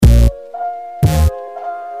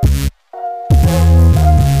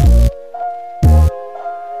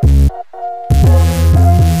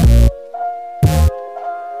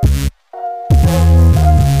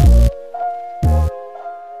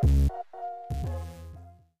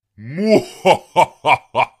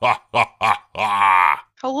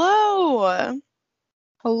Hello,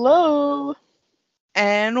 Hello.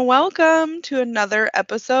 and welcome to another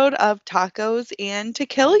episode of Tacos and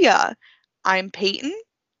Tequila. I'm Peyton,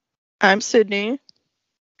 I'm Sydney.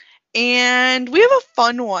 and we have a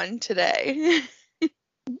fun one today.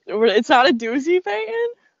 It's not a doozy, Peyton?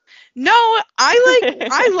 No,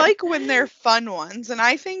 I like when they're fun ones, and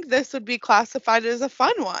I think this would be classified as a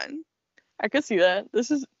fun one. I could see that.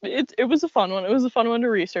 It was a fun one. It was a fun one to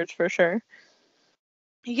research for sure.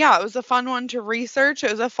 Yeah, it was a fun one to research. It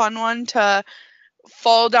was a fun one to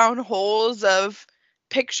fall down holes of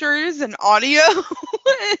pictures and audio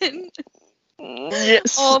and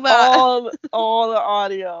Yes. all that. All the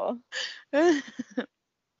audio.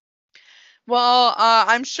 Well,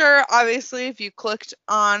 I'm sure, obviously, if you clicked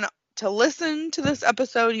on to listen to this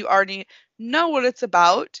episode, you already know what it's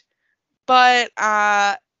about. But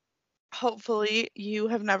hopefully, you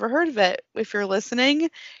have never heard of it if you're listening.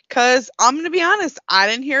 Because I'm going to be honest, I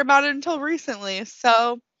didn't hear about it until recently.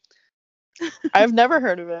 So, I've never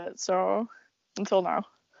heard of it, so until now.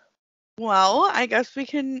 well, I guess we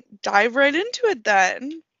can dive right into it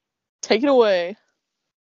then. Take it away.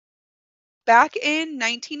 Back in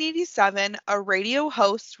 1987, a radio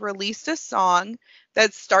host released a song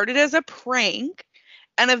that started as a prank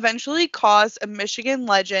and eventually caused a Michigan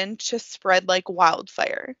legend to spread like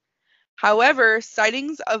wildfire. However,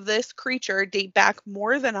 sightings of this creature date back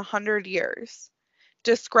more than 100 years.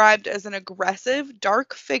 Described as an aggressive,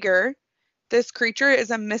 dark figure, this creature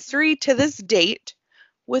is a mystery to this date,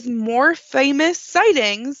 with more famous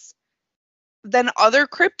sightings than other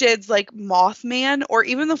cryptids like Mothman or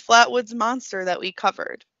even the Flatwoods Monster that we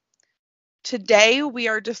covered. Today, we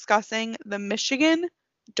are discussing the Michigan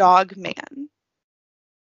Dog Man.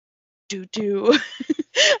 Do do.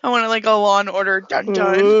 I want to like a Law and Order dun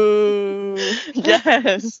dun. Ooh,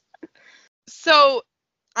 yes. So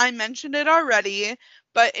I mentioned it already,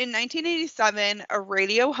 but in 1987, a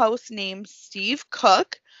radio host named Steve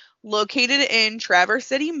Cook, located in Traverse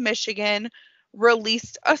City, Michigan,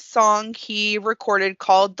 released a song he recorded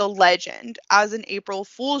called The Legend as an April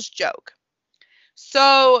Fool's joke.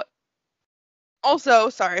 So, also,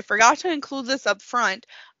 sorry, I forgot to include this up front.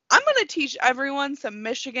 I'm going to teach everyone some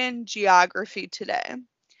Michigan geography today.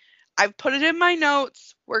 I've put it in my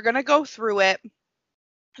notes. We're going to go through it.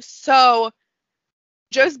 So,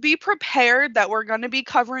 just be prepared that we're going to be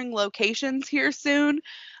covering locations here soon.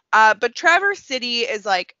 But Traverse City is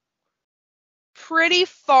like pretty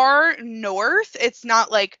far north. It's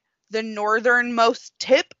not like the northernmost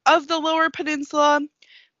tip of the lower peninsula,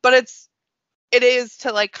 but it is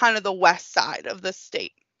to like kind of the west side of the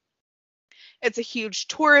state. It's a huge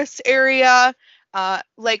tourist area.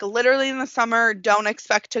 Like literally in the summer, don't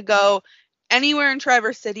expect to go anywhere in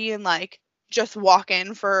Traverse City and like just walk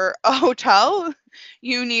in for a hotel.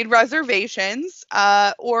 You need reservations,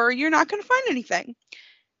 or you're not going to find anything.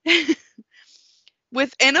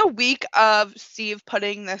 Within a week of Steve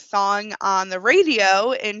putting this song on the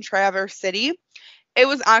radio in Traverse City, it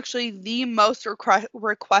was actually the most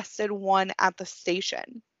requested one at the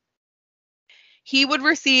station. He would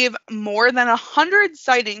receive more than 100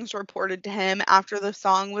 sightings reported to him after the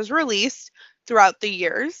song was released throughout the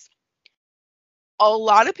years. A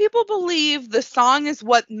lot of people believe the song is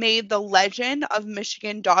what made the legend of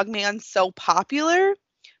Michigan Dogman so popular,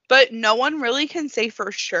 but no one really can say for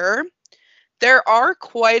sure. There are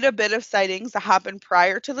quite a bit of sightings that happened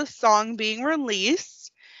prior to the song being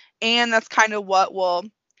released, and that's kind of what we'll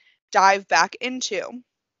dive back into.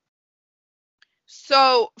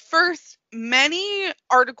 So, first, many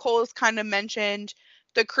articles kind of mentioned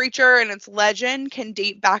the creature and its legend can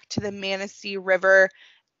date back to the Manistee River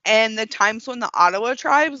and the times when the Ottawa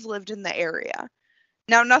tribes lived in the area.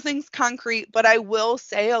 Now, nothing's concrete, but I will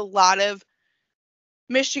say a lot of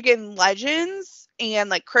Michigan legends and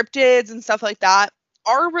like cryptids and stuff like that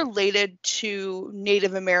are related to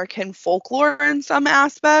Native American folklore in some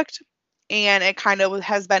aspect. And it kind of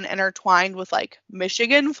has been intertwined with like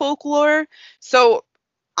Michigan folklore. So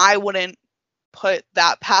I wouldn't put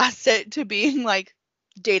that past it to being like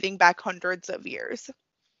dating back hundreds of years.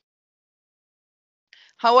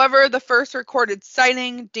 However, the first recorded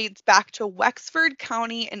sighting dates back to Wexford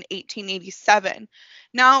County in 1887.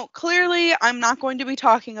 Now, clearly, I'm not going to be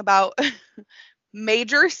talking about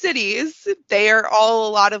major cities. They are all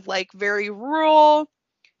a lot of like very rural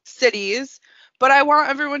cities, but I want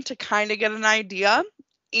everyone to kind of get an idea.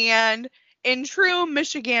 And in true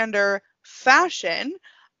Michigander fashion,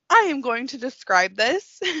 I am going to describe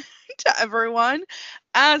this to everyone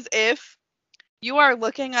as if you are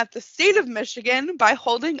looking at the state of Michigan by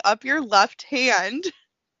holding up your left hand.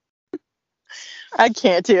 I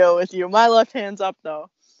can't deal with you. My left hand's up, though.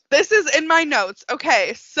 This is in my notes.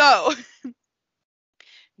 Okay, so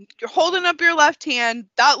you're holding up your left hand.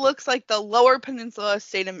 That looks like the Lower Peninsula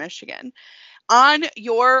state of Michigan. On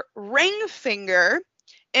your ring finger,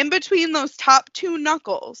 in between those top two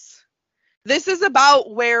knuckles, this is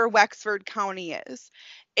about where Wexford County is.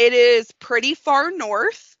 It is pretty far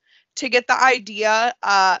north. To get the idea,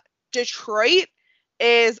 Detroit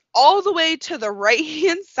is all the way to the right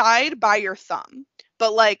hand side by your thumb,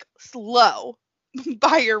 but like slow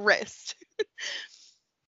by your wrist.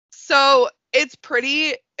 So it's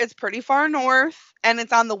pretty far north, and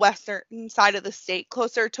it's on the western side of the state,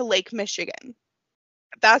 closer to Lake Michigan.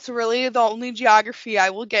 That's really the only geography I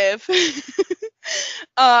will give.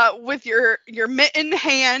 With your mitten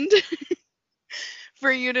hand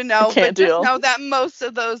for you to know. But just know that most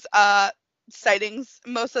of the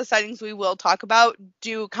sightings we will talk about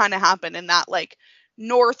do kind of happen in that like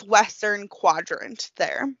northwestern quadrant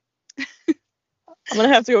there. I'm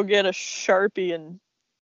gonna have to go get a Sharpie and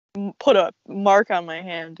put a mark on my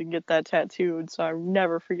hand and get that tattooed so I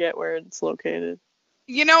never forget where it's located.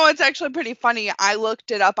 You know, it's actually pretty funny. I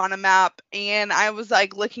looked it up on a map and I was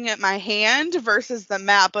like looking at my hand versus the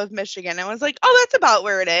map of Michigan. I was like, oh, that's about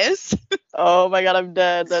where it is. Oh my God, I'm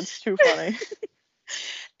dead. That's too funny.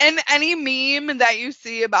 And any meme that you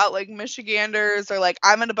see about like Michiganders, or like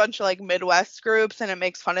I'm in a bunch of like Midwest groups and it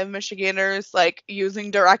makes fun of Michiganders like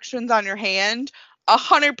using directions on your hand,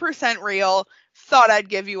 100% real. Thought I'd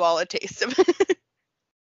give you all a taste of it.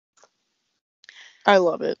 I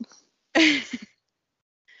love it.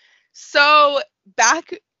 So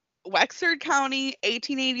back Wexford County,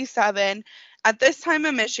 1887. At this time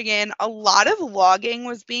in Michigan, a lot of logging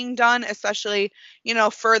was being done, especially,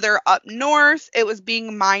 further up north. It was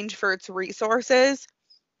being mined for its resources.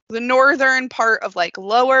 The northern part of like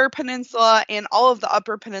Lower Peninsula and all of the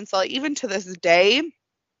Upper Peninsula, even to this day,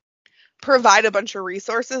 provide a bunch of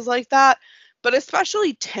resources like that, but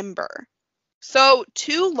especially timber. So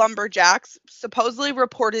 2 lumberjacks supposedly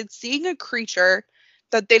reported seeing a creature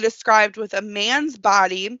that they described with a man's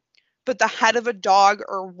body but the head of a dog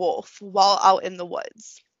or wolf while out in the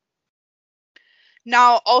woods.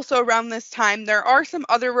 Now, also around this time, there are some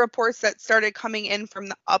other reports that started coming in from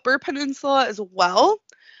the Upper Peninsula as well.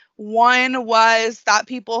 One was that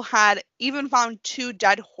people had even found 2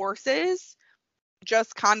 dead horses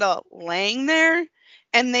just kind of laying there,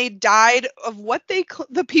 and they died of what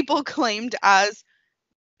the people claimed as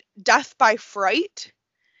death by fright.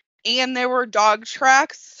 And there were dog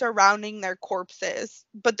tracks surrounding their corpses,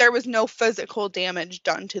 but there was no physical damage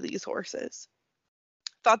done to these horses.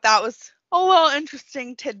 Thought that was a little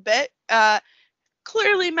interesting tidbit.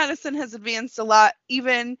 Clearly, medicine has advanced a lot,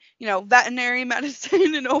 even, veterinary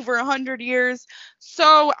medicine in over 100 years.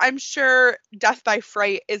 So I'm sure death by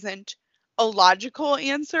fright isn't a logical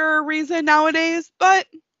answer or reason nowadays, but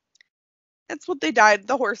it's what the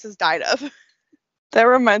horses died of. That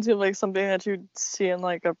reminds me of like something that you'd see in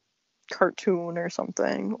like a cartoon or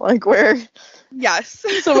something, like where yes,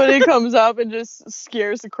 somebody comes up and just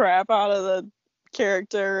scares the crap out of the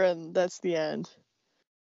character and that's the end.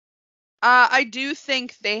 I do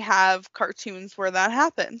think they have cartoons where that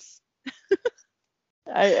happens.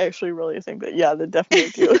 I actually really think that, yeah, they definitely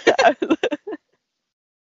do.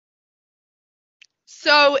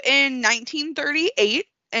 So in 1938,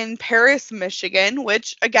 in Paris, Michigan,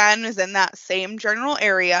 which again is in that same general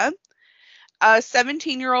area, a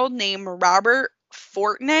 17-year-old named Robert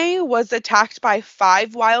Fortney was attacked by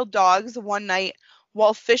 5 wild dogs one night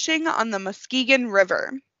while fishing on the Muskegon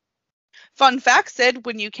River. Fun fact, Sid,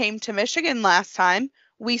 when you came to Michigan last time,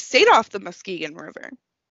 we stayed off the Muskegon River.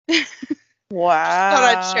 Wow.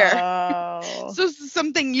 Thought I'd share. So this is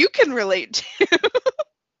something you can relate to.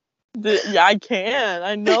 Yeah, I can.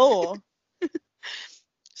 I know.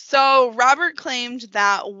 So Robert claimed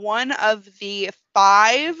that one of the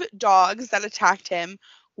 5 dogs that attacked him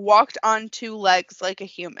walked on 2 legs like a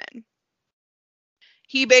human.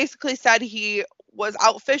 He basically said he was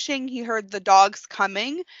out fishing, he heard the dogs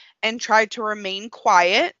coming and tried to remain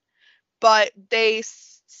quiet, but they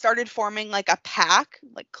started forming like a pack,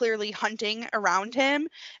 like clearly hunting around him.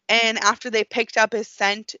 And after they picked up his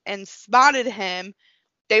scent and spotted him,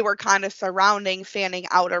 they were kind of fanning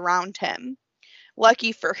out around him.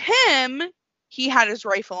 Lucky for him, he had his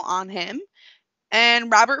rifle on him,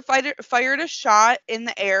 and Robert fired a shot in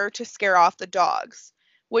the air to scare off the dogs,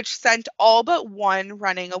 which sent all but one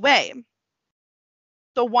running away.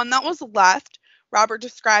 The one that was left, Robert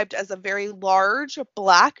described as a very large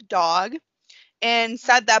black dog, and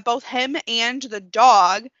said that both him and the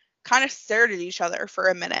dog kind of stared at each other for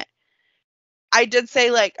a minute. I did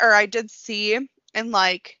see in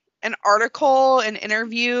like an article, an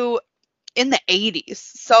interview in the 80s.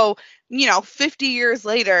 So, 50 years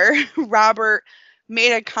later, Robert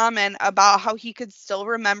made a comment about how he could still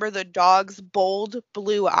remember the dog's bold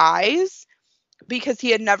blue eyes because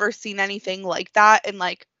he had never seen anything like that in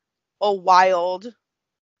like a wild,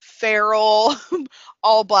 feral,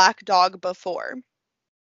 all black dog before.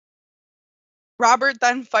 Robert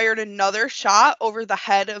then fired another shot over the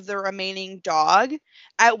head of the remaining dog,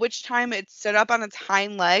 at which time it stood up on its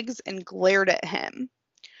hind legs and glared at him.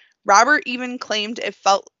 Robert even claimed it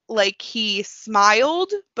felt like he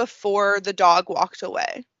smiled before the dog walked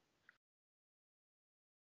away.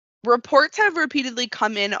 Reports have repeatedly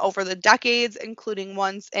come in over the decades, including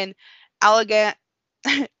ones in Allegan,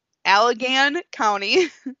 Allegan County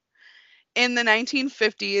in the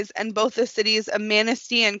 1950s and both the cities of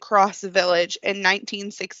Manistee and Cross Village in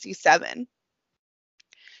 1967.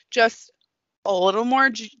 Just a little more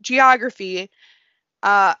geography.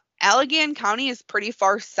 Allegan County is pretty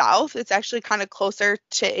far south. It's actually kind of closer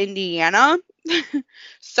to Indiana.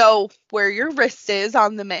 So where your wrist is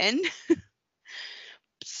on the men.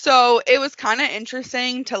 So it was kind of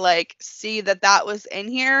interesting to like see that was in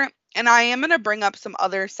here. And I am going to bring up some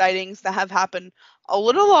other sightings that have happened a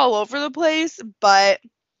little all over the place, but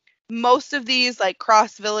most of these, like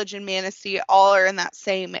Cross Village and Manistee, all are in that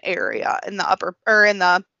same area in the upper or in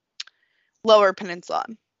the lower peninsula.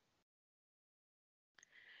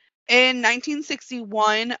 In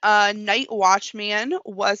 1961, a night watchman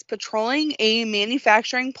was patrolling a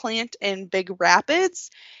manufacturing plant in Big Rapids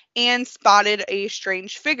and spotted a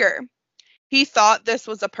strange figure. He thought this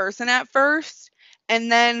was a person at first and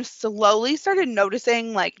then slowly started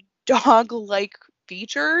noticing like dog-like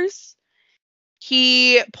features.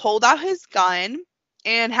 He pulled out his gun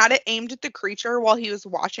and had it aimed at the creature while he was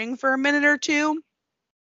watching for a minute or two.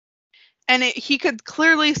 And he could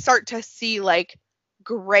clearly start to see like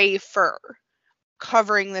gray fur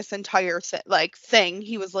covering this entire thing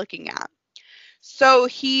he was looking at. So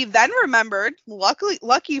he then remembered,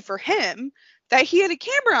 lucky for him, that he had a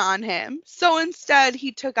camera on him. So instead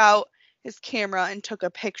he took out his camera and took a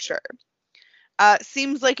picture.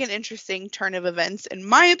 Seems like an interesting turn of events in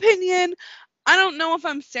my opinion. I don't know if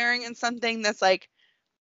I'm staring at something that's like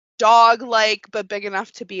dog-like but big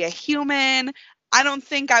enough to be a human. I don't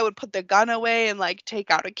think I would put the gun away and like take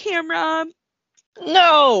out a camera.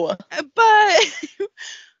 No. But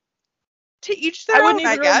to each their own,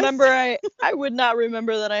 I guess. Remember I would not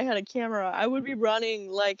remember that I had a camera. I would be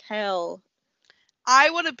running like hell. I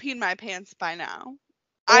would have peed my pants by now.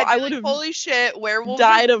 I would have, holy shit, werewolves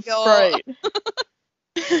died of fright.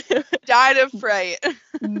 Died of fright.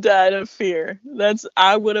 Died of fear.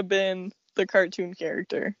 I would have been the cartoon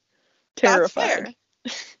character. Terrified.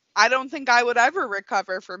 That's fair. I don't think I would ever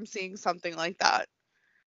recover from seeing something like that.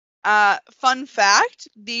 Fun fact,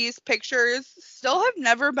 these pictures still have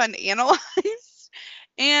never been analyzed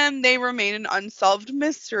and they remain an unsolved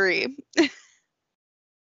mystery.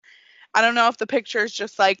 I don't know if the pictures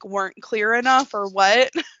just like weren't clear enough or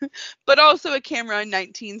what, but also a camera in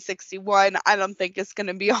 1961, I don't think it's going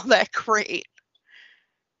to be all that great.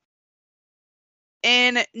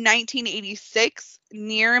 In 1986,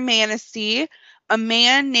 near Manistee, a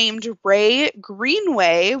man named Ray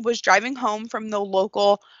Greenway was driving home from the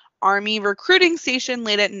local Army recruiting station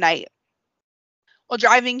late at night. While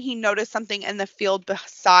driving, he noticed something in the field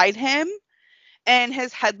beside him, and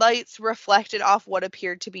his headlights reflected off what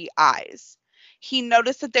appeared to be eyes. He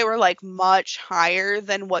noticed that they were like much higher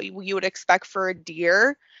than what you would expect for a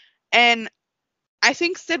deer. And I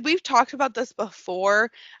think, Sid, we've talked about this before.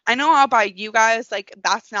 I know out by you guys, like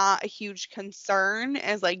that's not a huge concern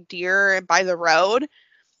as like deer by the road.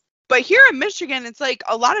 But here in Michigan, it's like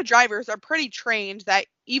a lot of drivers are pretty trained that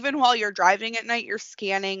even while you're driving at night, you're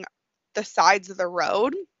scanning the sides of the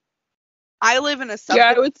road. I live in a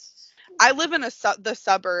suburb. Yeah, I live in the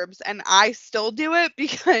suburbs, and I still do it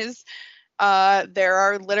because there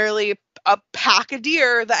are literally a pack of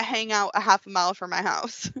deer that hang out a half a mile from my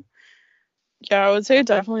house. Yeah, I would say it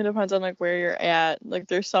definitely depends on like where you're at. Like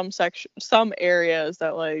there's some areas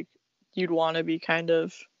that like you'd want to be kind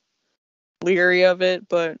of leery of it,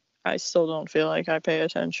 but I still don't feel like I pay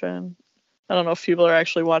attention. I don't know if people are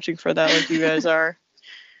actually watching for that like you guys are.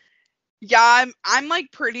 Yeah, I'm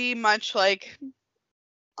like pretty much like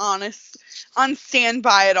honest on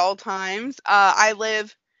standby at all times. I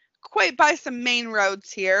live quite by some main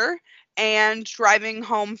roads here, and driving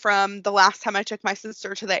home from the last time I took my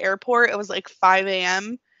sister to the airport, it was like 5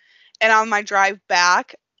 a.m. And on my drive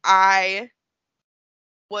back, I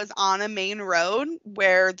was on a main road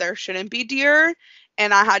where there shouldn't be deer,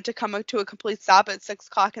 and I had to come up to a complete stop at 6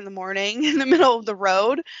 o'clock in the morning in the middle of the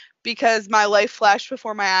road because my life flashed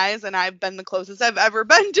before my eyes and I've been the closest I've ever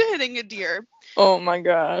been to hitting a deer. Oh my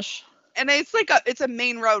gosh. And it's like it's a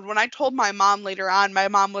main road. When I told my mom later on, my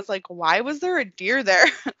mom was like, "Why was there a deer there?"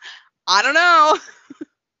 I don't know.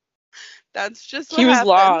 That's just what He was happens.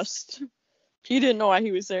 lost. He didn't know why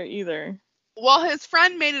he was there either. Well, his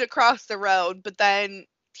friend made it across the road, but then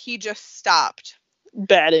he just stopped.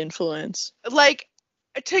 Bad influence. Like,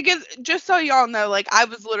 just so y'all know, like, I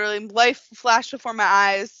was literally, life flashed before my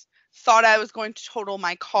eyes, thought I was going to total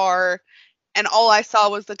my car, and all I saw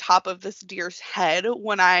was the top of this deer's head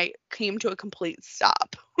when I came to a complete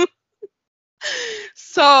stop.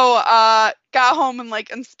 So, got home and,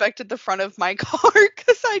 like, inspected the front of my car,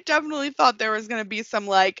 because I definitely thought there was going to be some,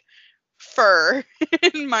 like, fur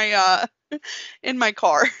in my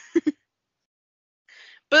car.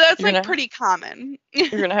 But that's like pretty common.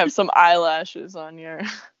 You're gonna have some eyelashes on your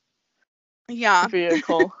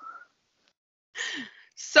vehicle.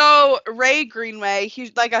 So Ray Greenway,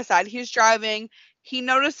 like I said, he's driving. He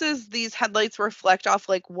notices these headlights reflect off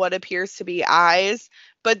like what appears to be eyes,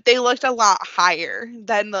 but they looked a lot higher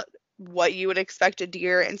than what you would expect a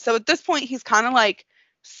deer. And so at this point, he's kind of like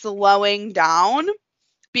slowing down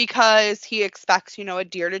because he expects, a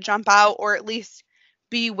deer to jump out, or at least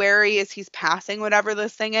be wary as he's passing whatever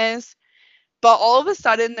this thing is. But all of a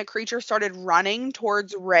sudden, the creature started running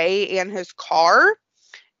towards Ray and his car,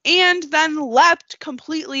 and then leapt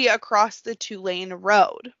completely across the 2-lane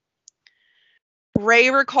road. Ray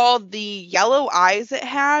recalled the yellow eyes it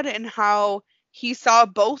had and how he saw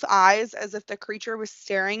both eyes as if the creature was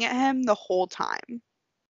staring at him the whole time.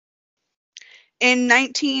 In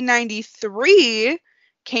 1993,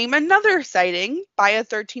 came another sighting by a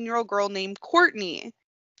 13-year-old girl named Courtney.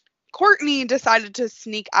 Courtney decided to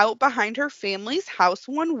sneak out behind her family's house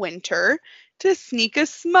one winter to sneak a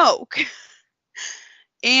smoke.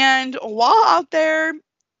 And while out there,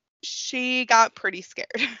 she got pretty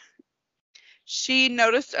scared. She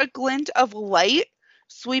noticed a glint of light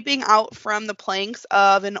sweeping out from the planks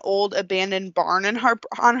of an old abandoned barn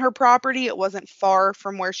on her property. It wasn't far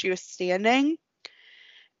from where she was standing.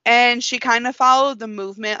 And she kind of followed the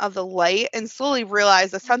movement of the light and slowly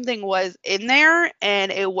realized that something was in there,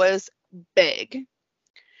 and it was big.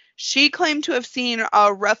 She claimed to have seen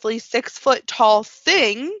a roughly 6-foot tall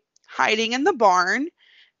thing hiding in the barn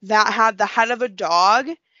that had the head of a dog,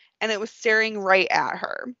 and it was staring right at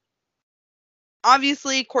her.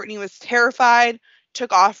 Obviously, Courtney was terrified,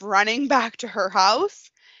 took off running back to her house,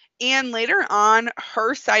 and later on,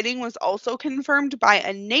 her sighting was also confirmed by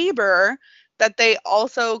a neighbor that they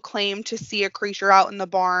also claimed to see a creature out in the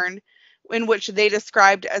barn, in which they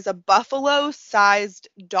described as a buffalo-sized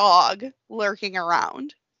dog lurking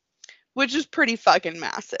around, which is pretty fucking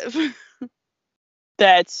massive.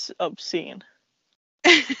 That's obscene.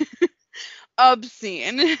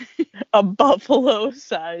 Obscene. A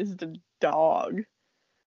buffalo-sized dog.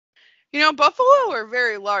 Buffalo are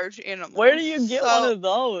very large animals. Where do you get one of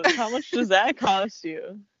those? How much does that cost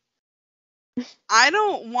you? I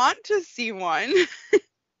don't want to see one.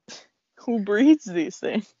 Who breeds these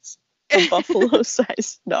things? A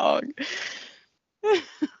buffalo-sized dog.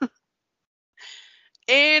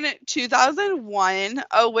 In 2001,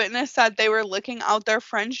 a witness said they were looking out their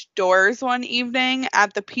French doors one evening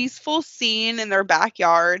at the peaceful scene in their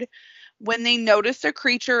backyard when they noticed a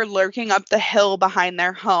creature lurking up the hill behind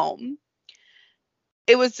their home.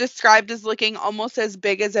 It was described as looking almost as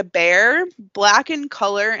big as a bear, black in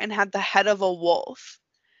color, and had the head of a wolf.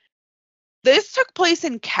 This took place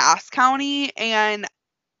in Cass County, and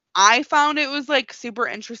I found it was like super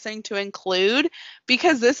interesting to include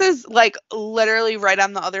because this is like literally right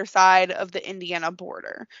on the other side of the Indiana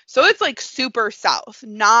border. So it's like super south,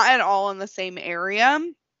 not at all in the same area.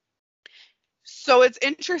 So it's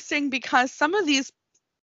interesting because some of these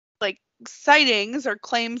like sightings or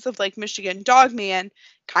claims of like Michigan Dogman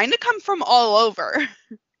kind of come from all over.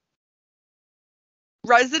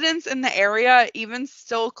 Residents in the area even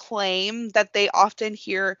still claim that they often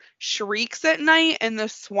hear shrieks at night in the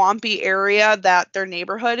swampy area that their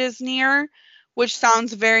neighborhood is near, which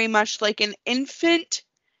sounds very much like an infant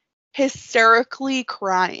hysterically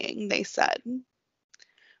crying, they said,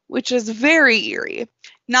 which is very eerie.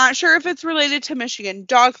 Not sure if it's related to Michigan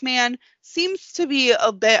Dogman. Seems to be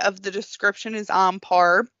a bit of the description is on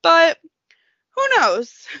par, but who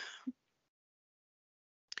knows?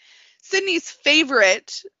 Sydney's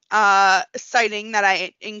favorite sighting that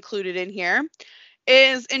I included in here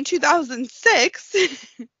is in 2006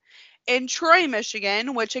 in Troy,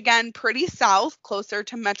 Michigan, which again, pretty south, closer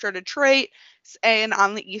to Metro Detroit and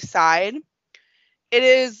on the east side. It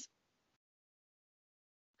is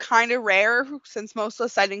kind of rare since most of the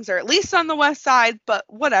sightings are at least on the west side, but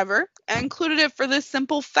whatever. I included it for this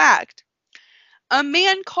simple fact. A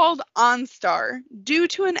man called OnStar due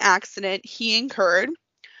to an accident he incurred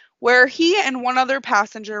where he and one other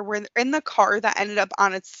passenger were in the car that ended up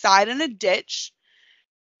on its side in a ditch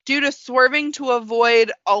due to swerving to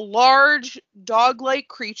avoid a large dog-like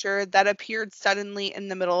creature that appeared suddenly in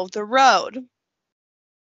the middle of the road.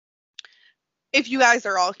 If you guys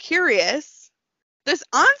are all curious, this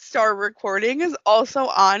OnStar recording is also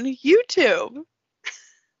on YouTube.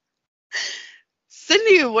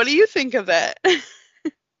 Cindy, what do you think of it?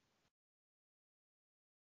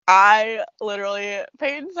 I literally,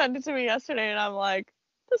 Peyton sent it to me yesterday, and I'm like,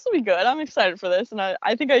 this will be good. I'm excited for this. And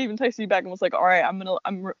I think I even texted you back and was like, all right,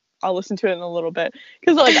 I'll listen to it in a little bit.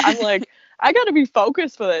 Because I'm like, I gotta be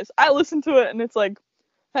focused for this. I listen to it and it's like,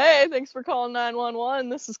 hey, thanks for calling 911.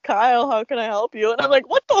 This is Kyle. How can I help you? And I'm like,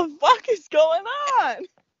 what the fuck is going on?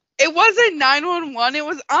 It wasn't 911. It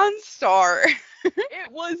was OnStar.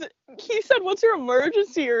 He said, what's your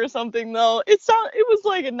emergency or something, though. It was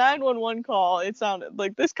like a 911 call. It sounded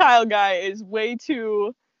like this Kyle guy is way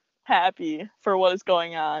too happy for what is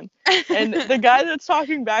going on. And the guy that's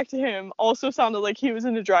talking back to him also sounded like he was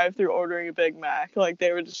in a drive-thru ordering a Big Mac. Like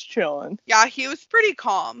they were just chilling. Yeah, he was pretty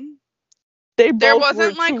calm. There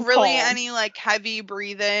wasn't like really any like heavy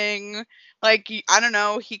breathing. Like, I don't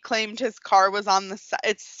know, he claimed his car was on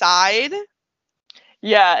its side.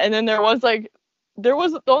 Yeah, and then there was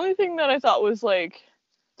the only thing that I thought was like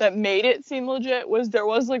that made it seem legit was there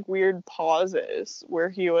was like weird pauses where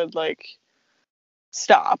he would like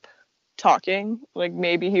stop talking, like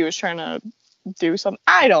maybe he was trying to do something.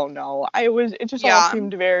 I don't know. It just all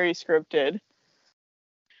seemed very scripted.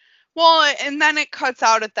 Well, and then it cuts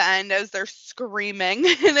out at the end as they're screaming,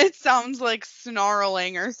 and it sounds like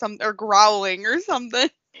snarling or something, or growling or something.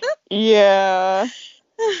 Yeah.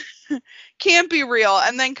 Can't be real.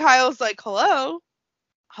 And then Kyle's like, hello?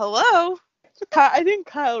 I think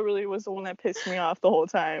Kyle really was the one that pissed me off the whole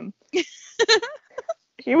time.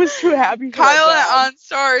 He was too happy for Kyle at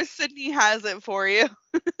OnStar, Sydney has it for you.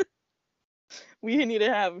 We need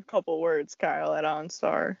to have a couple words, Kyle at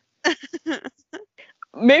OnStar.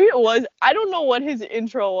 Maybe it was, I don't know what his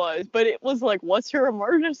intro was, but it was like, what's your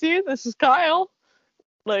emergency? This is Kyle.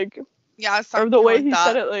 Like, yeah, or the way he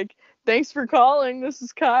said it, like, thanks for calling. This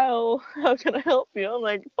is Kyle. How can I help you? I'm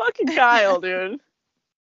like, fucking Kyle, dude.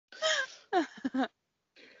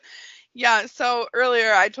 Yeah, so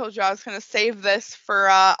earlier I told you I was going to save this for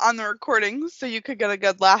on the recording so you could get a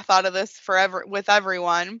good laugh out of this with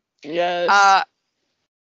everyone. Yes.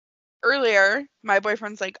 Earlier, my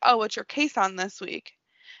boyfriend's like, oh, what's your case on this week?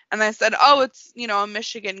 And I said, oh, it's, a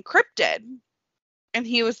Michigan cryptid. And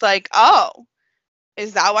he was like, oh,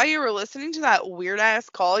 is that why you were listening to that weird ass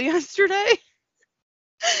call yesterday?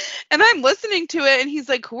 And I'm listening to it and he's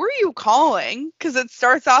like, who are you calling? Because it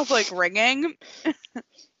starts off like ringing.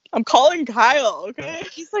 I'm calling Kyle, okay?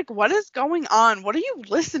 He's like, what is going on? What are you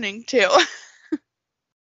listening to?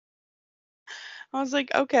 I was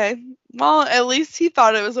like, okay. Well, at least he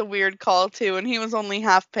thought it was a weird call too, and he was only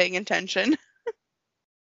half paying attention.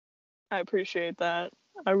 I appreciate that.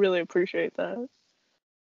 I really appreciate that.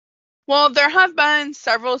 Well, there have been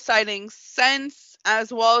several sightings since,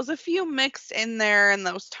 as well as a few mixed in there in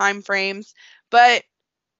those time frames, but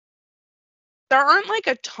there aren't like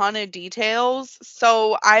a ton of details,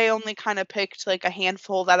 so I only kind of picked like a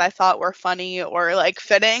handful that I thought were funny or like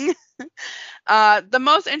fitting. The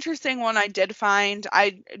most interesting one I did find,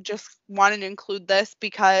 I just wanted to include this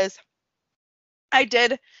because I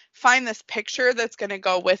did find this picture that's going to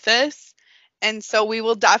go with this, and so we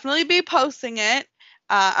will definitely be posting it.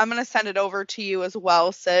 I'm going to send it over to you as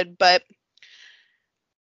well, Sid, but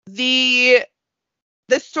this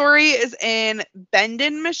story is in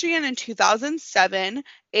Bendon, Michigan in 2007.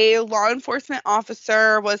 A law enforcement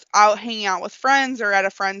officer was out hanging out with friends or at a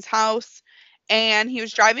friend's house, and he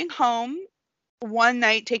was driving home one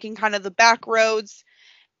night taking kind of the back roads,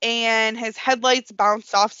 and his headlights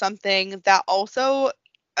bounced off something that also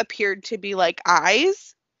appeared to be like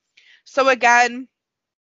eyes. So again,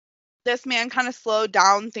 this man kind of slowed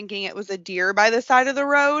down thinking it was a deer by the side of the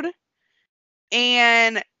road.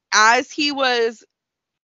 And as he was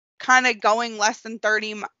kind of going less than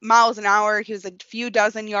 30 miles an hour, he was a few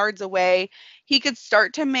dozen yards away, he could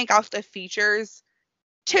start to make out the features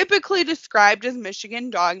typically described as Michigan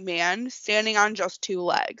Dogman standing on just two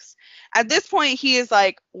legs. At this point, he is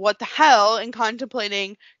like, what the hell, and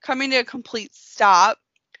contemplating coming to a complete stop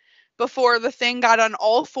before the thing got on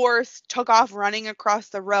all fours, took off running across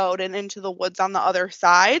the road and into the woods on the other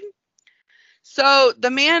side. So the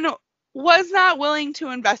man was not willing to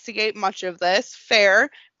investigate much of this. Fair.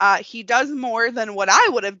 He does more than what I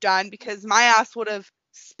would have done because my ass would have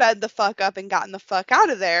sped the fuck up and gotten the fuck out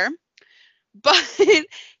of there. But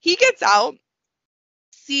he gets out,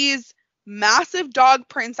 sees massive dog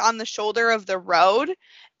prints on the shoulder of the road,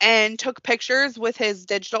 and took pictures with his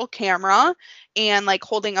digital camera and like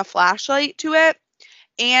holding a flashlight to it.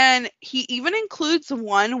 And he even includes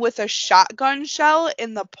one with a shotgun shell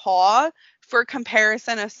in the paw for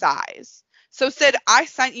comparison of size. So, Sid, I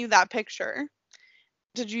sent you that picture.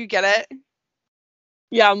 Did you get it?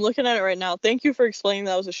 Yeah, I'm looking at it right now. Thank you for explaining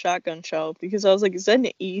that was a shotgun shell because I was like, is that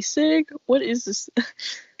an e-cig? What is this?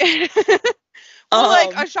 Well,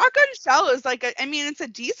 like a shotgun shell is like I mean, it's a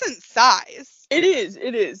decent size. It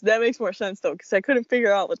is. That makes more sense though, because I couldn't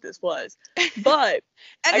figure out what this was. But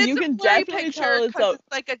and you it's can a blurry definitely picture tell because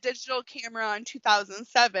it's like a digital camera in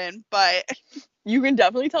 2007. But you can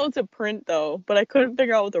definitely tell it's a print though. But I couldn't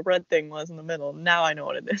figure out what the red thing was in the middle. Now I know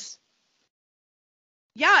what it is.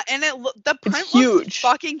 Yeah, and the print it's huge. Looks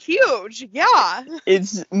fucking huge. Yeah.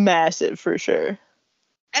 It's massive for sure.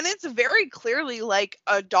 And it's very clearly like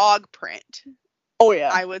a dog print. Oh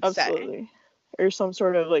yeah, I would absolutely. say. Or some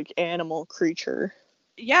sort of like animal creature.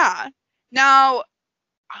 Yeah. Now,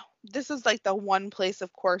 this is like the one place,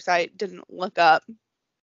 of course, I didn't look up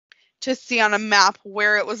to see on a map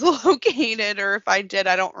where it was located, or if I did,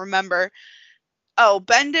 I don't remember. Oh,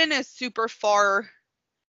 Bendon is super far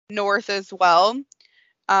north as well,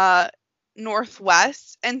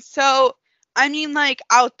 northwest. And so, I mean, like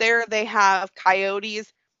out there, they have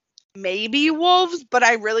coyotes, maybe wolves, but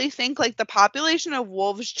I really think like the population of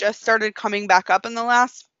wolves just started coming back up in the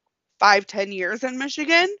last 5-10 years in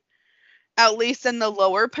Michigan, at least in the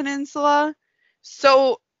lower peninsula.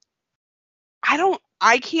 So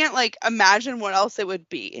I can't like imagine what else it would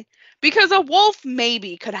be. Because a wolf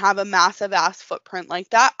maybe could have a massive ass footprint like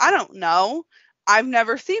that. I don't know. I've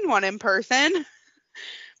never seen one in person.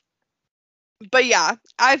 But yeah,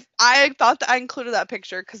 I thought that I included that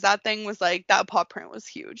picture because that thing was like that paw print was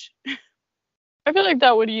huge. I feel like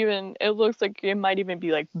that would even, it looks like it might even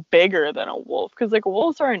be like bigger than a wolf because like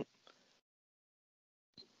wolves aren't,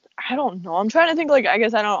 I don't know. I'm trying to think like, I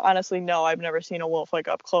guess I don't honestly know. I've never seen a wolf like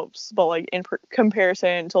up close, but like in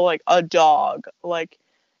comparison to like a dog, like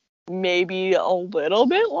maybe a little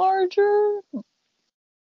bit larger.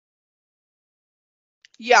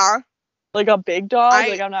 Yeah. Like a big dog. I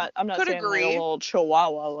Like I'm not could saying agree. like a little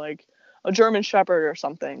chihuahua, like a German Shepherd or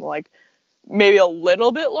something. Like maybe a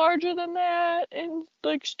little bit larger than that in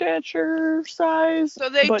like stature size. So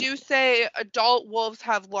they But do say adult wolves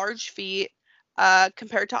have large feet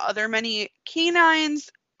compared to other many canines.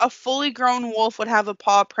 A fully grown wolf would have a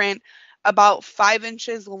paw print about 5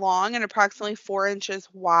 inches long and approximately 4 inches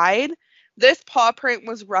wide. This paw print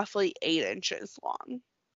was roughly 8 inches long.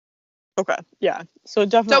 okay, yeah. So So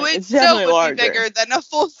definitely, it it's still definitely would larger. be bigger than a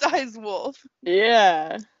full size wolf.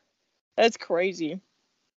 Yeah, that's crazy.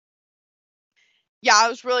 Yeah, I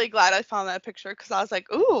was really glad I found that picture because I was like,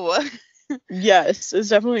 ooh. Yes, it's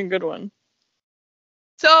definitely a good one.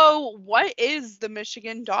 So, what is the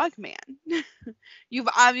Michigan Dog Man? You've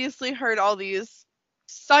obviously heard all these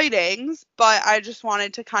sightings, but I just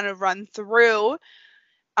wanted to kind of run through.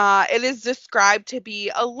 It is described to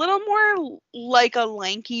be a little more like a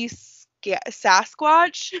lanky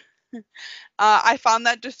Sasquatch. I found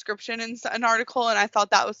that description in an article and I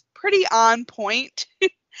thought that was pretty on point.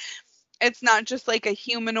 It's not just like a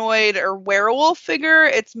humanoid or werewolf figure,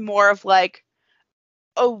 it's more of like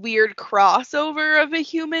a weird crossover of a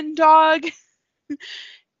human dog.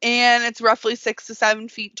 And it's roughly 6 to 7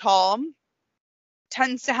 feet tall.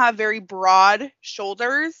 Tends to have very broad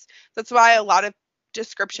shoulders. That's why a lot of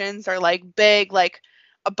descriptions are like big, like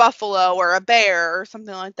a buffalo or a bear or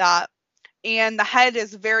something like that. And the head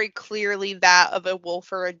is very clearly that of a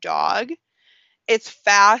wolf or a dog. It's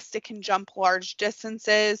fast, it can jump large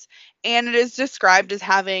distances, and it is described as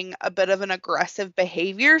having a bit of an aggressive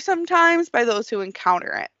behavior sometimes by those who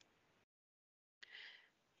encounter it.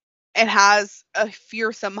 It has a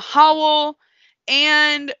fearsome howl,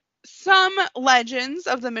 and some legends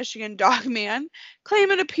of the Michigan Dogman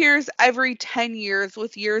claim it appears every 10 years,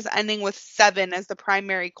 with years ending with 7 as the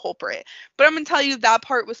primary culprit. But I'm going to tell you that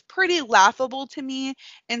part was pretty laughable to me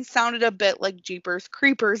and sounded a bit like Jeepers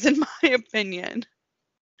Creepers, in my opinion.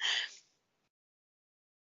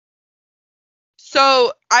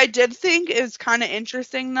 So I did think it was kind of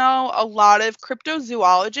interesting, though. A lot of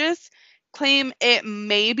cryptozoologists claim it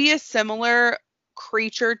may be a similar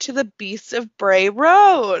creature to the Beasts of Bray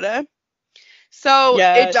Road. So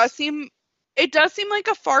Yes. it does seem like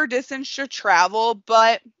a far distance to travel,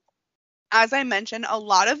 but as I mentioned, a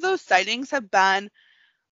lot of those sightings have been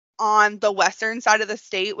on the western side of the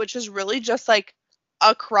state, which is really just like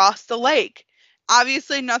across the lake.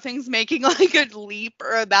 Obviously, nothing's making like a leap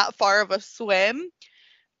or that far of a swim,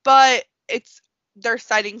 but there's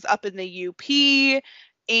sightings up in the UP,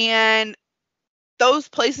 and those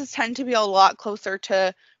places tend to be a lot closer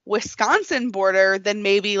to Wisconsin border than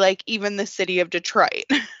maybe like even the city of Detroit.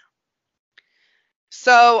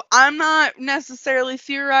 So I'm not necessarily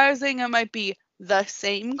theorizing it might be the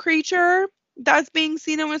same creature that's being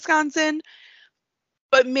seen in Wisconsin,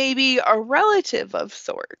 but maybe a relative of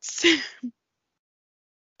sorts.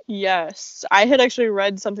 Yes, I had actually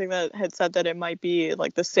read something that had said that it might be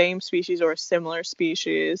like the same species or a similar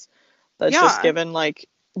species that's just Yeah. given like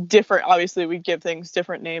different, obviously we give things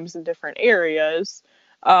different names in different areas.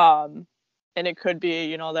 And it could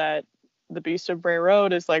be, that the Beast of Bray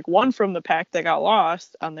Road is like one from the pack that got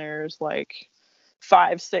lost, and there's like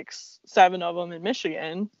 5, 6, 7 of them in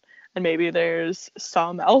Michigan, and maybe there's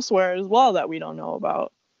some elsewhere as well that we don't know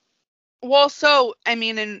about. Well, so I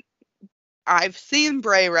mean, and I've seen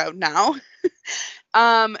Bray Road now.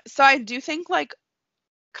 So I do think like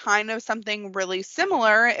kind of something really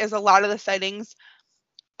similar is a lot of the sightings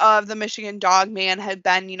of the Michigan Dog Man had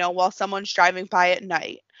been, while someone's driving by at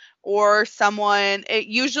night, or it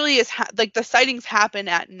usually is like the sightings happen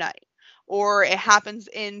at night, or it happens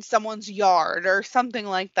in someone's yard or something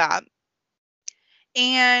like that.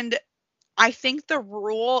 And I think the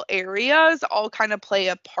rural areas all kind of play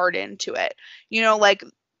a part into it. Like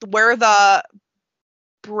where the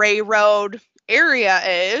Bray Road area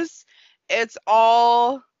is, it's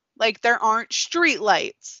all like there aren't street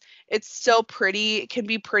lights. It's still it can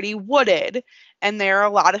be pretty wooded, and there are a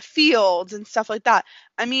lot of fields and stuff like that.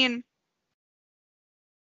 I mean,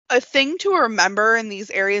 a thing to remember in these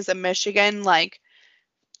areas of Michigan, like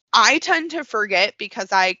I tend to forget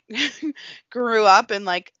because I grew up in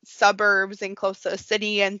like suburbs and close to a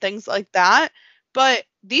city and things like that. But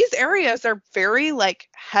these areas are very like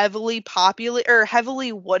heavily populated or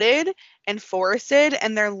heavily wooded and forested,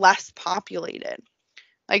 and they're less populated.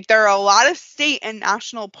 Like there are a lot of state and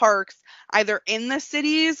national parks either in the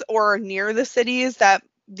cities or near the cities that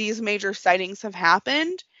these major sightings have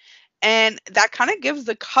happened. And that kind of gives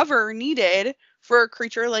the cover needed for a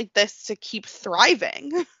creature like this to keep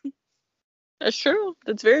thriving. That's true.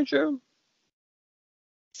 That's very true.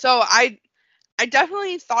 So I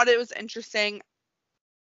definitely thought it was interesting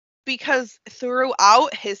because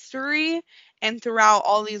throughout history and throughout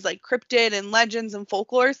all these like cryptid and legends and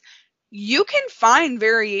folklores, you can find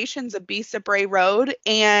variations of Beast of Bray Road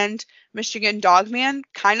and Michigan Dogman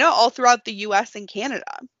kind of all throughout the US and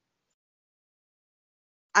Canada.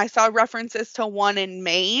 I saw references to one in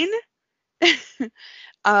Maine,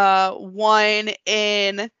 one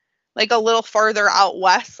in like a little farther out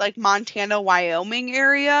west, like Montana, Wyoming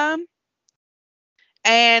area.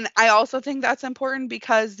 And I also think that's important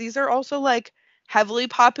because these are also like heavily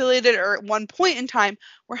populated, or at one point in time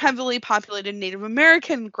were heavily populated Native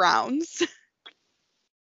American grounds.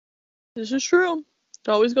 This is true. It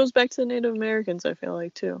always goes back to the Native Americans, I feel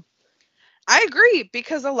like, too. I agree,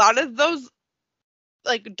 because a lot of those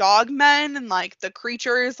like dog men and like the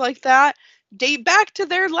creatures like that date back to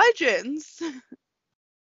their legends.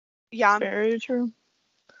 Yeah. Very true.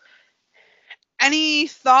 Any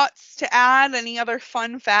thoughts to add? Any other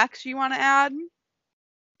fun facts you want to add?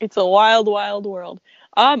 It's a wild, wild world.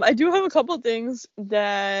 I do have a couple things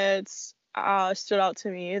that stood out to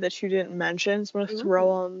me that you didn't mention. So I'm gonna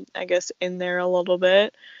throw them, I guess, in there a little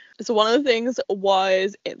bit. So one of the things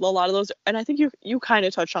was a lot of those, and I think you kind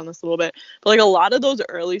of touched on this a little bit, but like a lot of those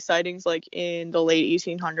early sightings, like in the late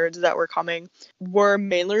 1800s that were coming, were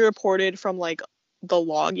mainly reported from like the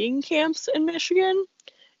logging camps in Michigan.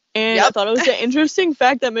 And I thought it was an interesting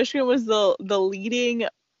fact that Michigan was the leading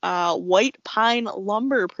white pine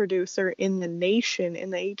lumber producer in the nation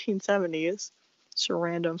in the 1870s. It's a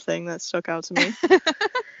random thing that stuck out to me.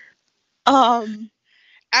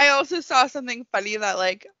 I also saw something funny that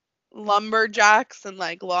like lumberjacks and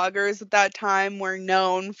like loggers at that time were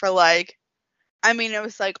known for like, I mean, it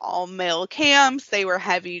was like all male camps. They were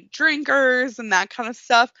heavy drinkers and that kind of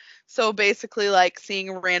stuff. So basically, like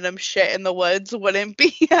seeing random shit in the woods wouldn't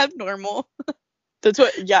be abnormal. That's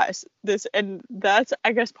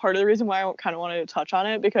I guess part of the reason why I kind of wanted to touch on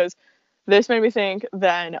it, because this made me think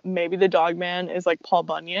then maybe the dog man is like Paul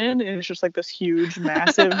Bunyan and it's just like this huge,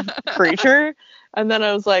 massive creature. And then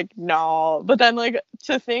I was like, no. But then like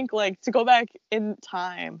to think like to go back in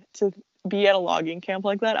time to be at a logging camp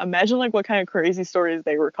like that, imagine like what kind of crazy stories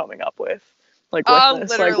they were coming up with. Like with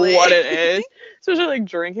this, literally. like what it is. Especially like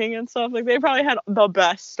drinking and stuff. Like they probably had the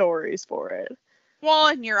best stories for it. Well,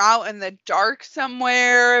 and you're out in the dark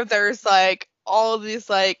somewhere. There's like all of these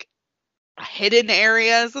like hidden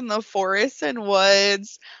areas in the forests and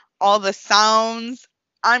woods, all the sounds.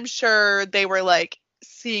 I'm sure they were like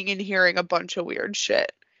seeing and hearing a bunch of weird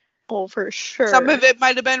shit. Oh, for Some sure. of it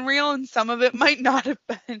might have been real and some of it might not have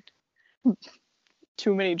been.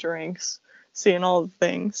 Too many drinks, seeing all the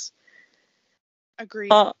things.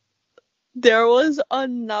 Agreed. There was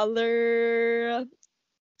another.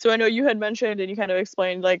 So I know you had mentioned and you kind of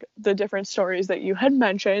explained like the different stories that you had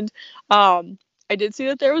mentioned. I did see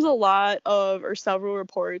that there was a lot of or several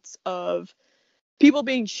reports of people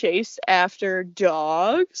being chased after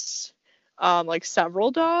dogs, like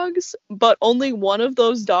several dogs, but only one of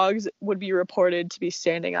those dogs would be reported to be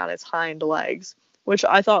standing on its hind legs, which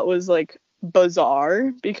I thought was like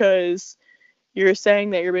bizarre because you're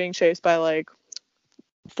saying that you're being chased by like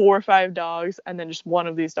 4 or 5 dogs and then just one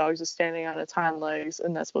of these dogs is standing on its hind legs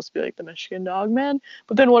and that's supposed to be like the Michigan dog man.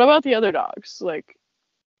 But then what about the other dogs? Like,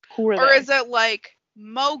 who are Or they? is it like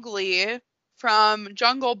Mowgli from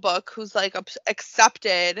Jungle Book who's like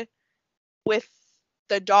accepted with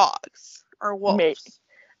the dogs or May- wolves?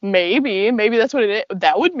 maybe that's what it is.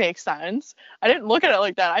 That would make sense. I didn't look at it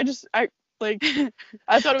like that. I like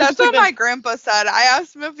I thought it was That's just like what the my grandpa said. I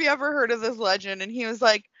asked him if he ever heard of this legend, and he was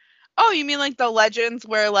like, "Oh, you mean like the legends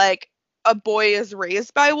where like a boy is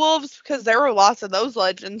raised by wolves? Because there were lots of those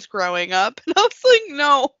legends growing up." And I was like,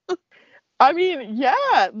 "No." I mean,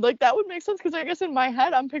 yeah, like that would make sense because I guess in my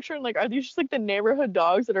head I'm picturing like, are these just like the neighborhood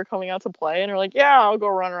dogs that are coming out to play and are like, yeah, I'll go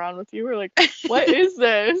run around with you? Or like, what is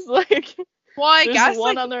this? Like, Well, I there's guess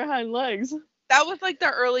one like on their hind legs. that was like the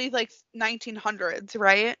early like 1900s,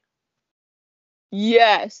 right?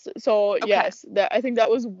 Yes. So Okay. yes, that I think that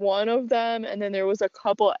was one of them, and then there was a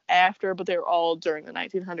couple after, but they were all during the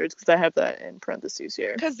 1900s because I have that in parentheses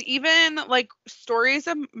here. Because even like stories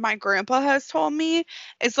that my grandpa has told me,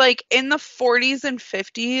 it's like in the 40s and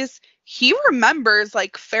 50s, he remembers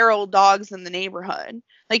like feral dogs in the neighborhood.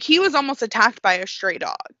 Like he was almost attacked by a stray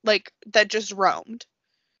dog, like that just roamed.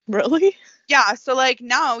 Really? Yeah, so like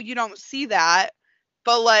now you don't see that,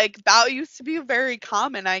 but like that used to be very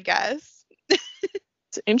common, I guess.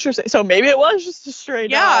 It's interesting. So maybe it was just a stray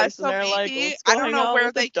Yeah, dogs, and so they're like, maybe let's I go don't hang know out where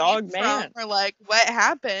with the they came dog from man. or like what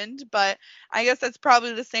happened, but I guess that's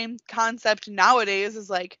probably the same concept nowadays as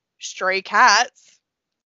like stray cats.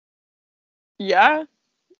 Yeah,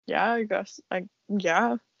 yeah, I guess.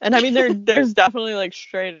 Yeah. And I mean there's definitely like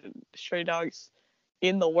stray dogs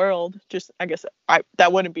in the world. Just I guess I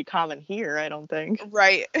that wouldn't be common here, I don't think.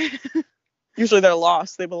 Right. Usually they're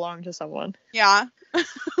lost. They belong to someone. Yeah.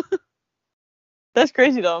 That's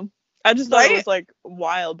crazy though. I just thought it Right? was like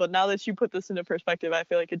wild, but now that you put this into perspective, I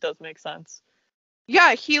feel like it does make sense.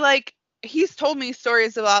 Yeah, he's told me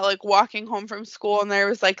stories about like walking home from school and there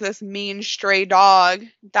was like this mean stray dog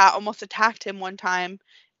that almost attacked him one time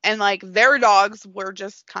and like their dogs were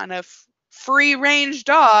just kind of free range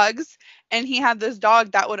dogs and he had this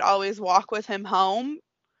dog that would always walk with him home.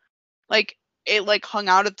 Like it like hung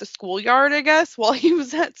out at the schoolyard, I guess, while he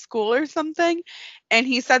was at school or something. And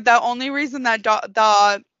he said the only reason that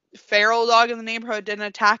the feral dog in the neighborhood didn't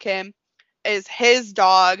attack him is his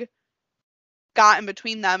dog got in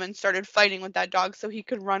between them and started fighting with that dog so he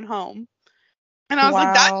could run home. And I was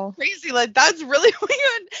like, that's Wow. crazy. Like that's really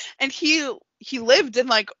weird. And he lived in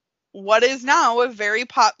like what is now a very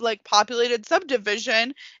populated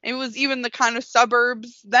subdivision. It was even the kind of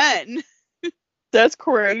suburbs then, That's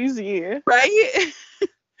crazy. right?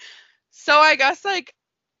 So I guess like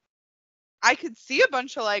I could see a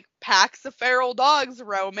bunch of like packs of feral dogs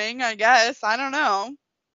roaming, I guess. I don't know.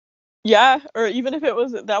 Yeah, or even if it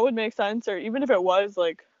was that would make sense, or even if it was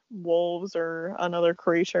like wolves or another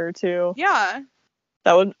creature too. Yeah.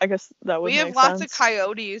 That would I guess that would We have make lots of sense.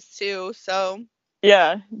 coyotes too, so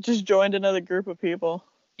Yeah, just joined another group of people.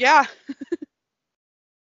 yeah.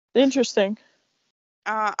 Interesting.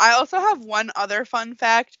 I also have one other fun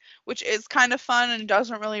fact, which is kind of fun and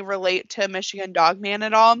doesn't really relate to Michigan Dogman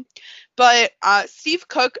at all. But Steve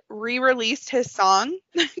Cook re released his song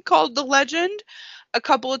called The Legend a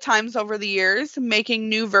couple of times over the years, making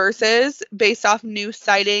new verses based off new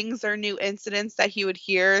sightings or new incidents that he would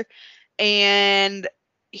hear. And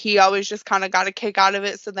he always just kind of got a kick out of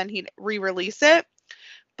it, so then he'd re release it.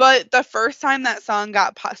 But the first time that song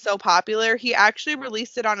got so popular, he actually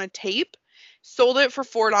released it on a tape, sold it for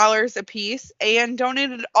 $4 a piece, and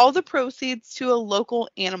donated all the proceeds to a local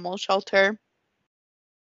animal shelter.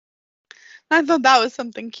 I thought that was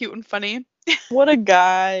something cute and funny. What a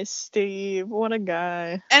guy, Steve. What a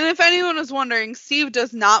guy. And if anyone was wondering, Steve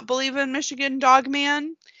does not believe in Michigan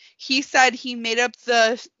Dogman. He said he made up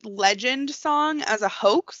the legend song as a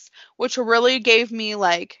hoax, which really gave me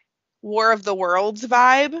like War of the Worlds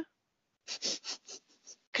vibe.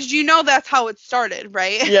 Because you know that's how it started,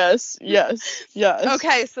 right? Yes, yes, yes.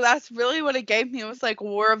 Okay, so that's really what it gave me. It was like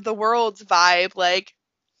War of the Worlds vibe. Like,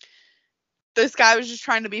 this guy was just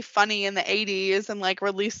trying to be funny in the 80s and like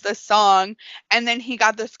release this song. And then he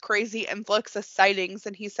got this crazy influx of sightings.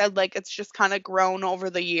 And he said, like, it's just kind of grown over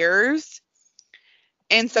the years.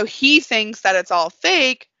 And so he thinks that it's all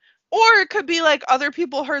fake. Or it could be like other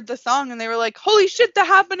people heard the song and they were like, holy shit, that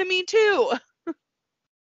happened to me too.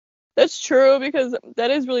 That's true, because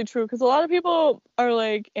that is really true, because a lot of people are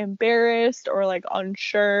like embarrassed or like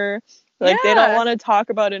unsure. Like they don't Yeah. want to talk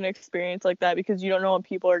about an experience like that because you don't know what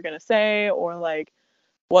people are going to say or like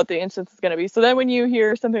what the instance is going to be. So then when you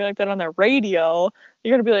hear something like that on the radio,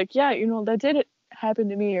 you're going to be like, yeah, that did happen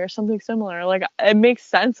to me or something similar. Like it makes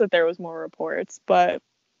sense that there was more reports, but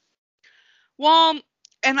Well,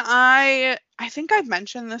 and I think I've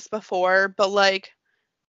mentioned this before, but like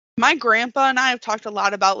my grandpa and I have talked a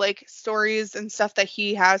lot about like stories and stuff that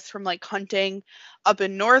he has from like hunting up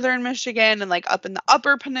in northern Michigan and like up in the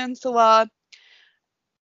upper peninsula.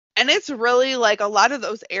 And it's really like a lot of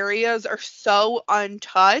those areas are so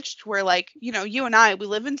untouched where like, you and I, we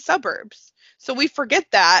live in suburbs. So we forget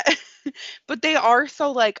that. But they are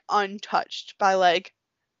so like untouched by like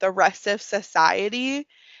the rest of society.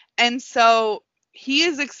 And so he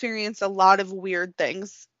has experienced a lot of weird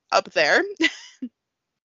things up there.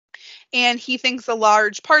 And he thinks a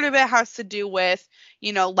large part of it has to do with,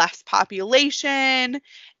 less population,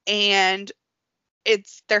 and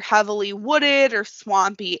they're heavily wooded or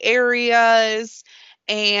swampy areas,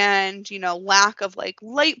 and lack of like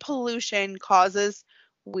light pollution causes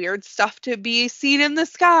weird stuff to be seen in the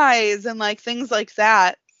skies and like things like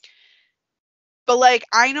that. But like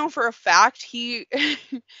I know for a fact he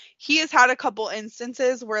he has had a couple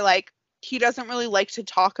instances where like he doesn't really like to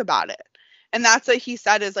talk about it. And that's what he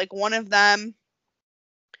said is like one of them,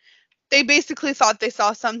 they basically thought they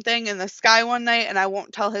saw something in the sky one night, and I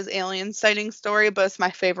won't tell his alien sighting story, but it's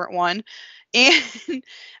my favorite one. And him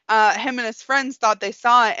and his friends thought they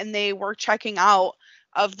saw it, and they were checking out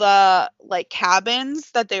of the like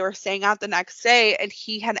cabins that they were staying at the next day, and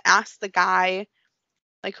he had asked the guy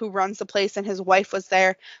like who runs the place, and his wife was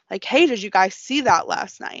there, like, hey, did you guys see that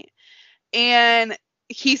last night? And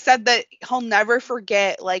he said that he'll never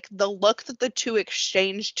forget like the look that the two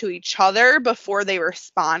exchanged to each other before they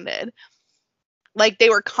responded. Like they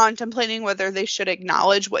were contemplating whether they should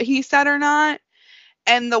acknowledge what he said or not.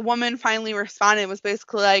 And the woman finally responded, was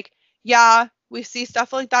basically like, yeah, we see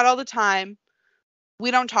stuff like that all the time.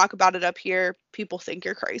 We don't talk about it up here. People think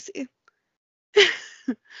you're crazy.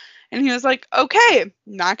 And he was like, okay,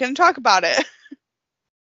 not going to talk about it.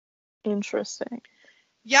 interesting.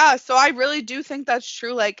 Yeah, so I really do think that's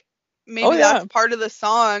true. Like, Oh maybe yeah. that's part of the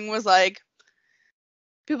song was like,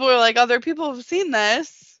 people were like, other people have seen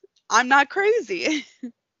this. I'm not crazy.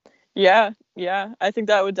 Yeah, yeah. I think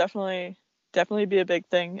that would definitely be a big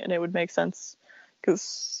thing, and it would make sense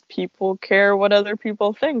because people care what other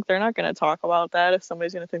people think. They're not going to talk about that if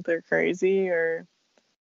somebody's going to think they're crazy or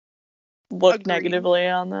look Agreed. negatively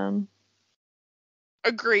on them.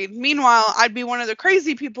 Agreed. Meanwhile, I'd be one of the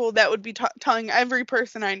crazy people that would be telling every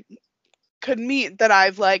person I could meet that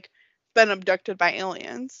I've like been abducted by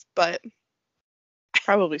aliens. But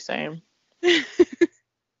Probably same.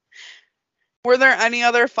 were there any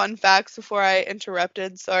other fun facts before I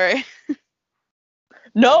interrupted? Sorry.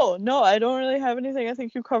 No, no, I don't really have anything. I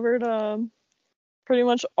think you covered pretty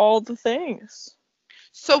much all the things.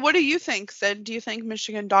 So what do you think, Sid? Do you think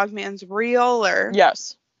Michigan Dogman's real, or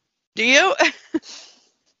Yes. do you?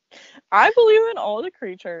 I believe in all the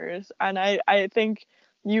creatures, and I think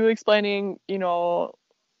you explaining,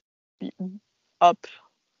 up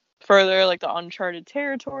further like the uncharted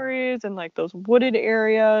territories and like those wooded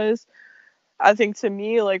areas, I think to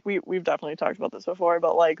me, like we've definitely talked about this before,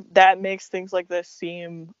 but like that makes things like this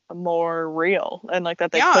seem more real, and like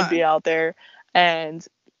that they could Yeah. be out there, and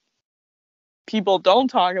people don't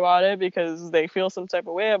talk about it because they feel some type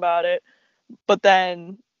of way about it. But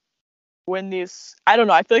then when these, I don't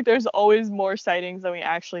know, I feel like there's always more sightings than we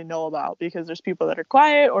actually know about, because there's people that are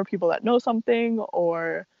quiet or people that know something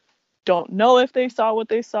or don't know if they saw what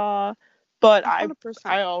they saw. But I 100%.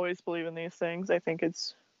 I always believe in these things. I think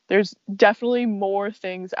there's definitely more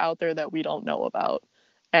things out there that we don't know about,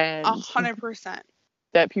 and 100%.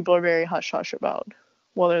 that people are very hush hush about,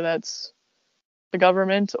 whether that's the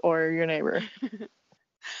government or your neighbor.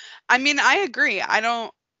 I mean, I agree. I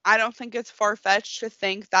don't think it's far-fetched to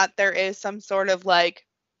think that there is some sort of like,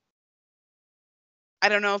 I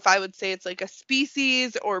don't know if I would say it's like a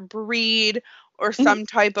species or breed or Mhm. some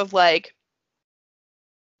type of like,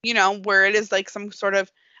 where it is like some sort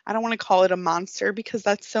of, I don't want to call it a monster because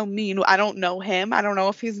that's so mean. I don't know him. I don't know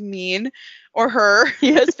if he's mean or her.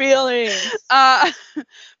 He has feelings. Uh,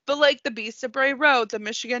 but like the Beast of Bray Road, the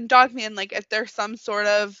Michigan Dogman, like if there's some sort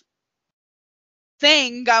of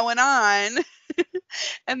thing going on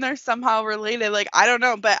and they're somehow related, like I don't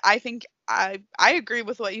know, but I think I agree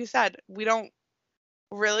with what you said. We don't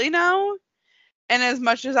really know. And as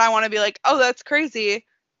much as I want to be like, oh, that's crazy,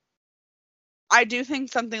 I do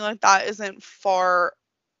think something like that isn't far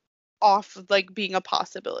off of like being a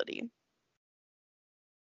possibility.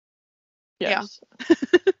 Yes.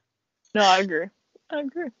 No, I agree.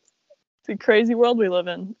 It's a crazy world we live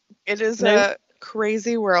in. It is a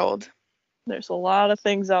crazy world. There's a lot of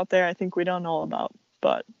things out there I think we don't know about,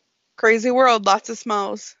 but crazy world, lots of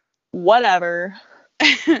smells. Whatever.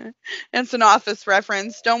 It's an Office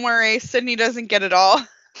reference. Don't worry, Sydney doesn't get it all.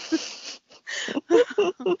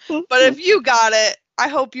 But if you got it, I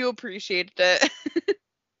hope you appreciated it.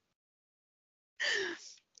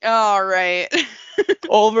 All right.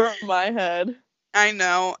 Over my head. I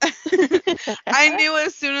know. I knew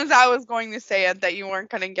as soon as I was going to say it that you weren't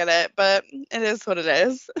going to get it, but it is what it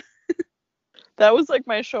is. That was like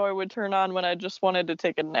my show I would turn on when I just wanted to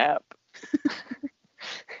take a nap.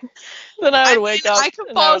 Then I would wake up. I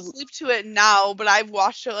could fall asleep to it now, but I've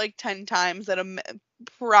watched it like 10 times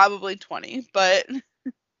probably 20, but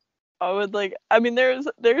I would like, I mean,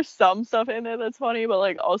 there's some stuff in it that's funny, but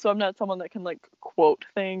like also I'm not someone that can like quote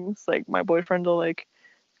things. Like my boyfriend will like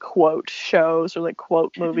quote shows or like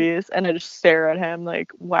quote movies, and I just stare at him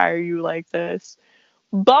like, why are you like this?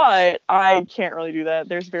 But I can't really do that.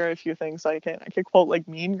 There's very few things I can. I could quote like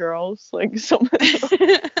Mean Girls, like something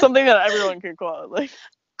that everyone can quote. Like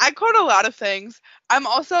I quote a lot of things. I'm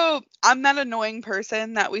that annoying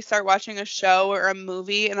person that we start watching a show or a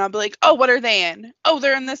movie and I'll be like, oh, what are they in? Oh,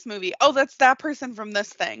 they're in this movie. Oh, that's that person from this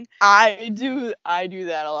thing. I do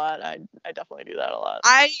that a lot. I definitely do that a lot.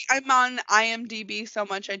 I'm on IMDb so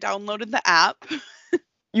much I downloaded the app.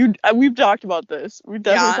 We've talked about this. We've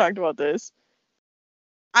definitely talked about this.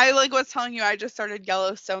 I was telling you I just started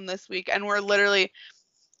Yellowstone this week and we're literally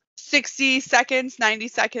 60 seconds, 90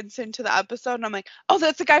 seconds into the episode and I'm like, oh,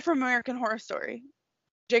 that's the guy from American Horror Story.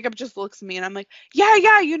 Jacob just looks at me and I'm like, yeah,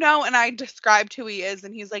 and I described who he is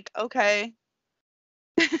and he's like, okay.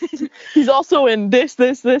 He's also in this.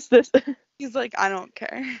 He's like, I don't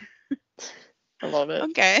care. I love it.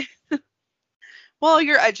 Okay. Well,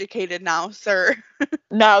 you're educated now, sir.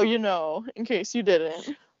 Now you know, in case you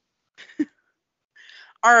didn't.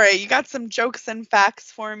 All right, you got some jokes and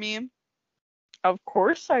facts for me? Of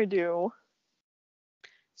course I do.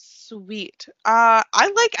 Sweet. I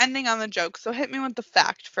like ending on the joke, so hit me with the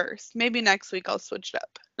fact first. Maybe next week I'll switch it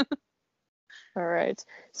up. All right.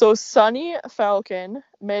 So Sonny Falcon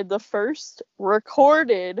made the first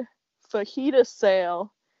recorded fajita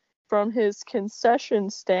sale from his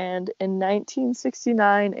concession stand in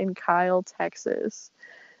 1969 in Kyle, Texas.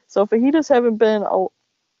 So fajitas haven't been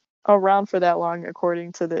around for that long,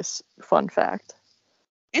 according to this fun fact.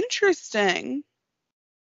 Interesting.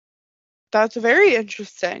 That's very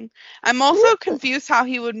interesting. I'm also confused how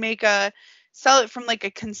he would sell it from like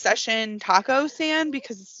a concession taco stand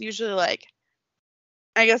because it's usually like,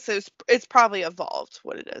 I guess it's probably evolved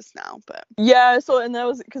what it is now, but yeah. So and that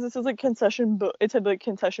was because it says like concession booth. It said like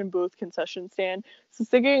concession booth, concession stand. So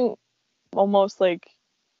thinking almost like,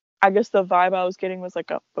 I guess the vibe I was getting was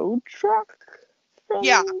like a food truck.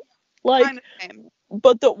 Yeah. Like. Kind of same.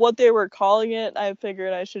 But what they were calling it, I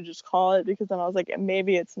figured I should just call it because then I was like,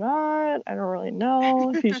 maybe it's not. I don't really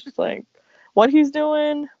know. He's just like, what he's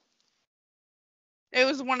doing. It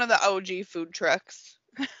was one of the OG food trucks.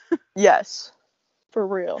 Yes, for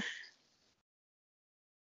real.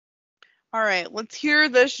 All right, let's hear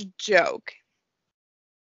this joke.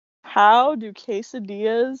 How do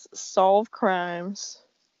quesadillas solve crimes?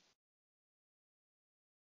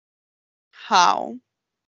 How?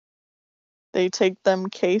 They take them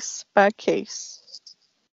case by case.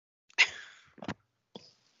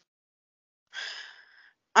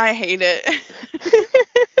 I hate it.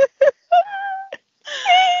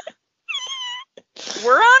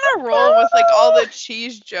 We're on a roll with like all the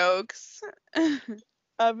cheese jokes.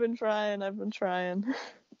 I've been trying.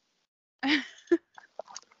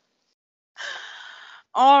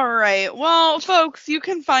 All right. Well, folks, you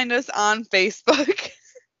can find us on Facebook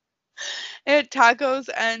at Tacos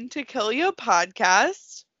and Tequila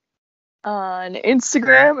Podcast. On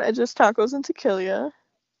Instagram at just Tacos and Tequila.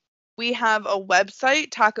 We have a website,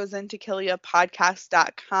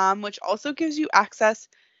 tacosandtequilapodcast.com, which also gives you access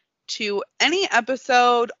to any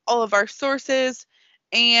episode, all of our sources,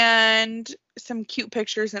 and some cute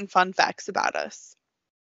pictures and fun facts about us.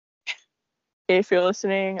 If you're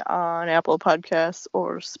listening on Apple Podcasts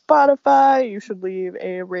or Spotify, you should leave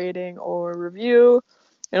a rating or review.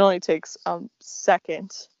 It only takes a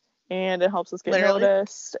second, and it helps us get Literally.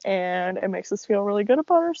 noticed, and it makes us feel really good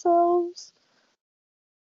about ourselves.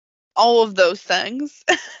 All of those things.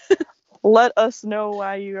 Let us know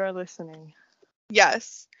why you are listening.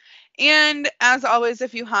 Yes. And as always,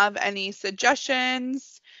 if you have any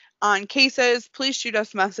suggestions on cases, please shoot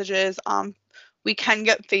us messages. We can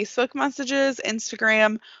get Facebook messages,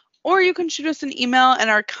 Instagram, or you can shoot us an email, and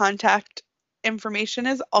our contact information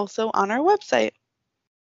is also on our website.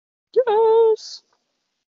 Yes.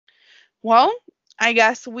 Well, I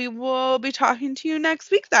guess we will be talking to you next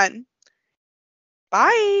week then.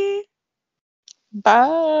 Bye.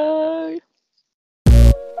 Bye.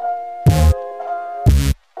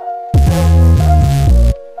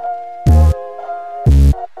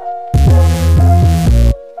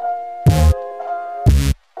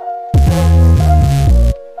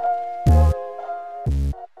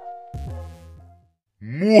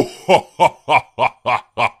 Mwahahaha!